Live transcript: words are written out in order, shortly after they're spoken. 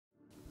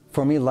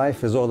For me,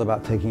 life is all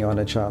about taking on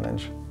a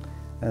challenge.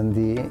 And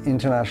the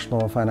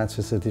International Finance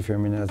Facility for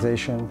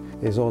Immunization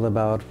is all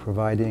about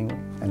providing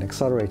and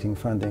accelerating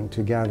funding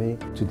to Gavi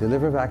to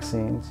deliver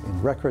vaccines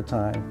in record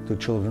time to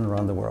children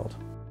around the world.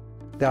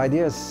 The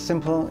idea is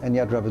simple and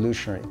yet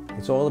revolutionary.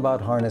 It's all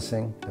about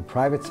harnessing the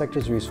private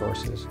sector's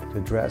resources to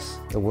address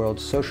the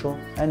world's social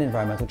and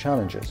environmental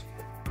challenges.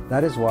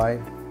 That is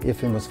why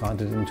Iffim was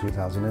founded in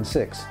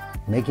 2006,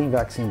 making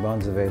vaccine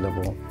bonds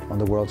available on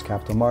the world's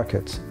capital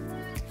markets,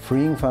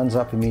 freeing funds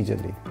up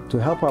immediately to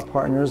help our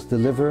partners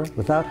deliver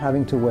without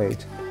having to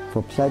wait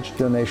for pledged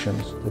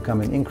donations to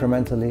come in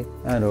incrementally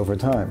and over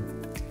time.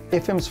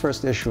 Iffim's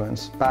first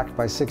issuance, backed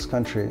by 6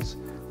 countries,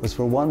 was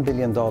for $1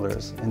 billion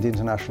in the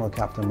international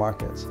capital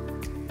markets.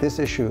 This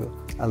issue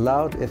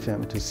allowed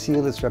Iffim to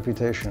seal its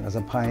reputation as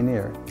a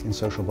pioneer in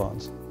social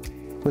bonds.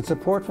 With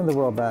support from the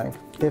World Bank,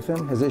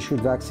 Iffim has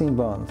issued vaccine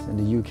bonds in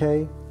the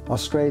UK,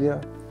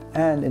 Australia,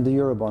 and in the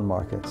Eurobond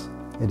markets.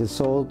 It has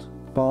sold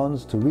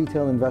bonds to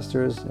retail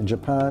investors in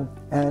Japan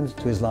and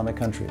to Islamic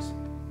countries.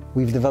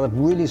 We've developed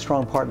really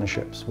strong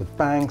partnerships with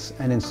banks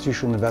and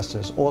institutional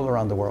investors all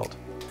around the world.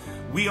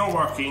 We are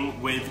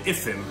working with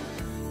Iffim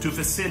to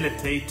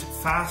facilitate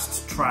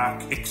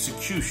fast-track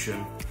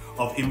execution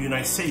of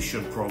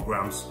immunization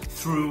programs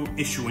through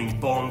issuing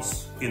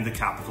bonds in the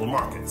capital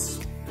markets.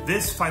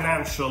 This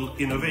financial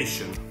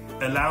innovation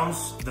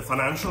allows the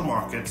financial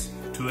markets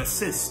to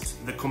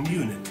assist the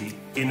community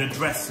in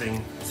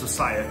addressing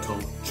societal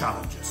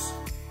challenges.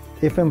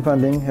 Iffim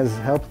funding has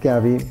helped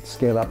Gavi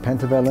scale up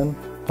pentavalent,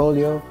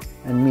 polio,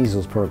 and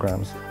measles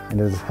programs,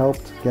 and it has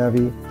helped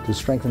Gavi to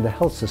strengthen the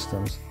health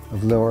systems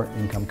of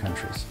lower-income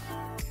countries.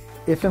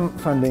 Iffim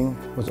funding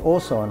was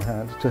also on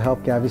hand to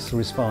help Gavi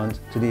respond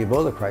to the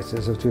Ebola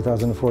crisis of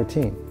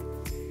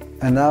 2014.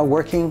 And now,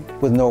 working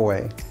with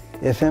Norway,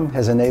 Iffim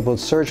has enabled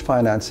surge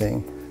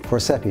financing for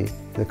CEPI,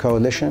 the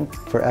Coalition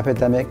for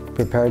Epidemic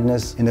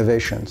Preparedness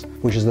Innovations,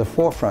 which is the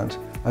forefront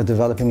of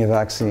developing a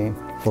vaccine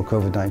for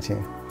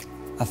COVID-19.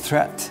 A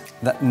threat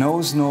that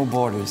knows no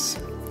borders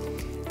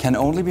can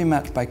only be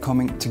met by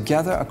coming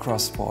together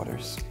across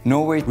borders.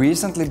 Norway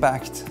recently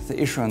backed the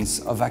issuance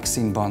of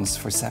vaccine bonds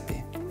for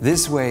CEPI.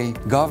 This way,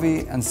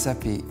 Gavi and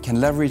CEPI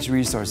can leverage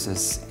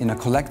resources in a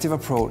collective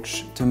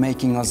approach to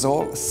making us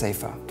all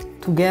safer.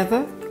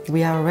 Together,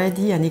 we are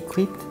ready and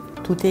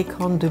equipped to take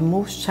on the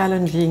most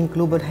challenging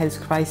global health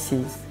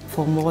crisis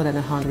for more than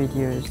 100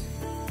 years.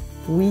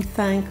 We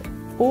thank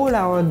all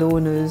our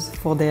donors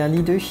for their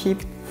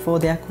leadership, for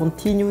their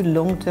continued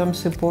long-term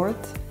support,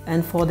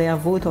 and for their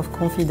vote of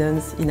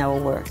confidence in our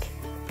work.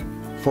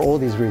 For all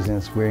these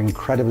reasons, we're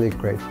incredibly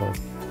grateful.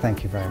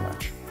 Thank you very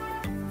much.